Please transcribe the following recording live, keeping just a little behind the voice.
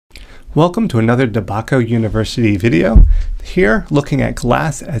Welcome to another Tobacco University video, here looking at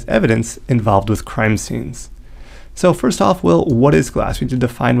glass as evidence involved with crime scenes. So first off, what is glass? We need to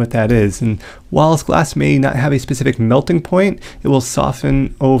define what that is. And whilst glass may not have a specific melting point, it will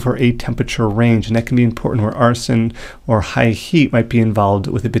soften over a temperature range, and that can be important where arson or high heat might be involved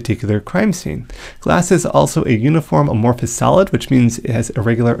with a particular crime scene. Glass is also a uniform amorphous solid, which means it has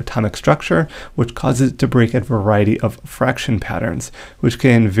irregular atomic structure, which causes it to break at a variety of fraction patterns, which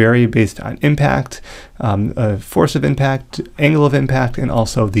can vary based on impact, force of impact, angle of impact, and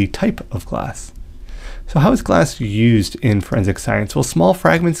also the type of glass. So how is glass used in forensic science? Well, small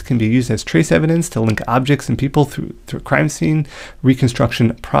fragments can be used as trace evidence to link objects and people through a crime scene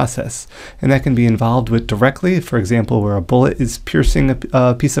reconstruction process. And that can be involved with directly, for example, where a bullet is piercing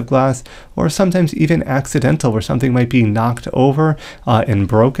a piece of glass, or sometimes even accidental, where something might be knocked over and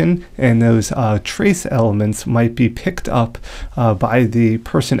broken, and those trace elements might be picked up by the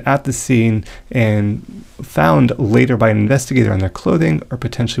person at the scene and found later by an investigator on their clothing or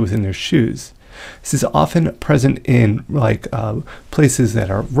potentially within their shoes. This is often present in places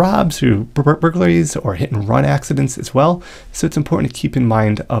that are robbed through burglaries or hit and run accidents as well. So it's important to keep in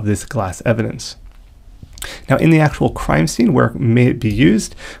mind of this glass evidence. Now, in the actual crime scene, where may it be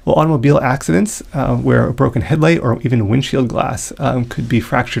used? Well, automobile accidents where a broken headlight or even windshield glass could be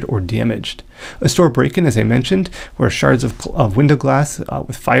fractured or damaged. A store break-in, as I mentioned, where shards of window glass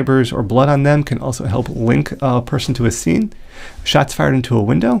with fibers or blood on them can also help link a person to a scene. Shots fired into a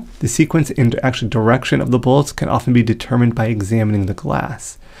window, the sequence and actual direction of the bullets can often be determined by examining the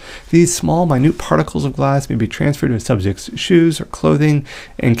glass. These small, minute particles of glass may be transferred to a subject's shoes or clothing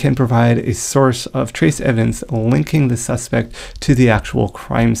and can provide a source of trace evidence linking the suspect to the actual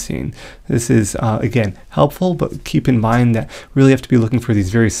crime scene. This is, again, helpful, but keep in mind that we really have to be looking for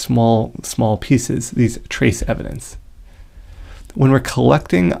these very small pieces, these trace evidence. When we're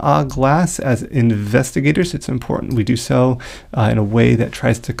collecting glass as investigators, it's important we do so in a way that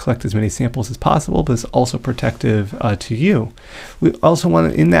tries to collect as many samples as possible, but is also protective to you. We also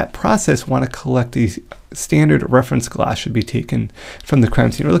want to, in that process, want to collect these standard reference glass should be taken from the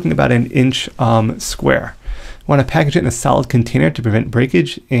crime scene. We're looking about an inch square. We want to package it in a solid container to prevent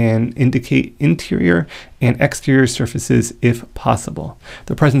breakage and indicate interior and exterior surfaces if possible.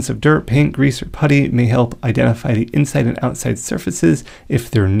 The presence of dirt, paint, grease, or putty may help identify the inside and outside surfaces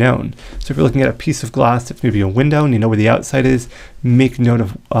if they're known. So if you're looking at a piece of glass, if maybe a window and you know where the outside is, make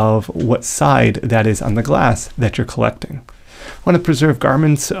note of what side that is on the glass that you're collecting. Want to preserve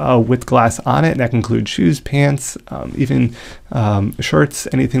garments with glass on it, and that can include shoes, pants, even shirts,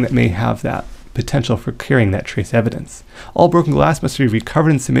 anything that may have that potential for carrying that trace evidence. All broken glass must be recovered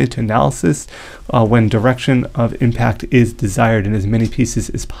and submitted to analysis when direction of impact is desired, in as many pieces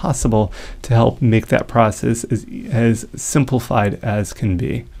as possible to help make that process as simplified as can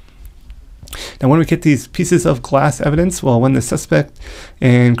be. Now, when we get these pieces of glass evidence, well, when the suspect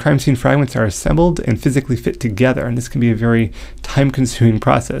and crime scene fragments are assembled and physically fit together, and this can be a very time-consuming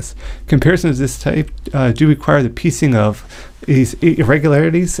process. Comparisons of this type do require the piecing of these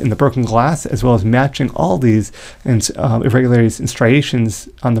irregularities in the broken glass, as well as matching all these irregularities and striations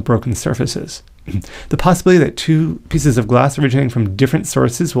on the broken surfaces. The possibility that two pieces of glass originating from different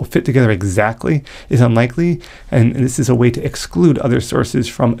sources will fit together exactly is unlikely, and this is a way to exclude other sources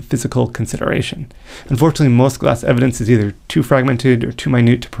from physical consideration. Unfortunately, most glass evidence is either too fragmented or too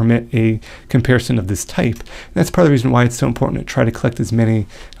minute to permit a comparison of this type. And that's part of the reason why it's so important to try to collect as many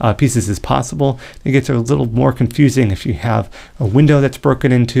pieces as possible. It gets a little more confusing if you have a window that's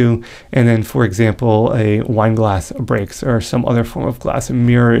broken into, and then, for example, a wine glass breaks or some other form of glass, a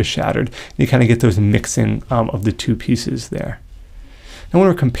mirror is shattered. You kind of get those mixing of the two pieces there. Now, when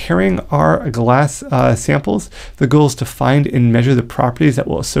we're comparing our glass samples, the goal is to find and measure the properties that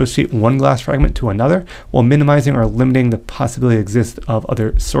will associate one glass fragment to another, while minimizing or limiting the possibility that exists of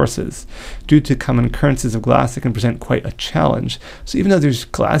other sources. Due to common occurrences of glass, it can present quite a challenge. So even though there's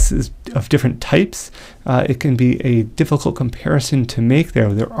glasses of different types, it can be a difficult comparison to make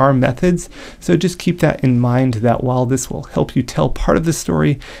there. There are methods, so just keep that in mind, that while this will help you tell part of the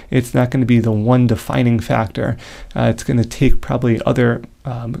story, it's not going to be the one defining factor. It's going to take probably other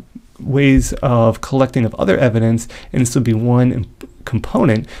ways of collecting of other evidence, and this will be one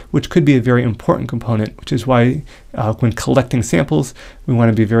component, which could be a very important component, which is why when collecting samples, we want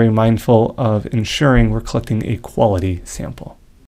to be very mindful of ensuring we're collecting a quality sample.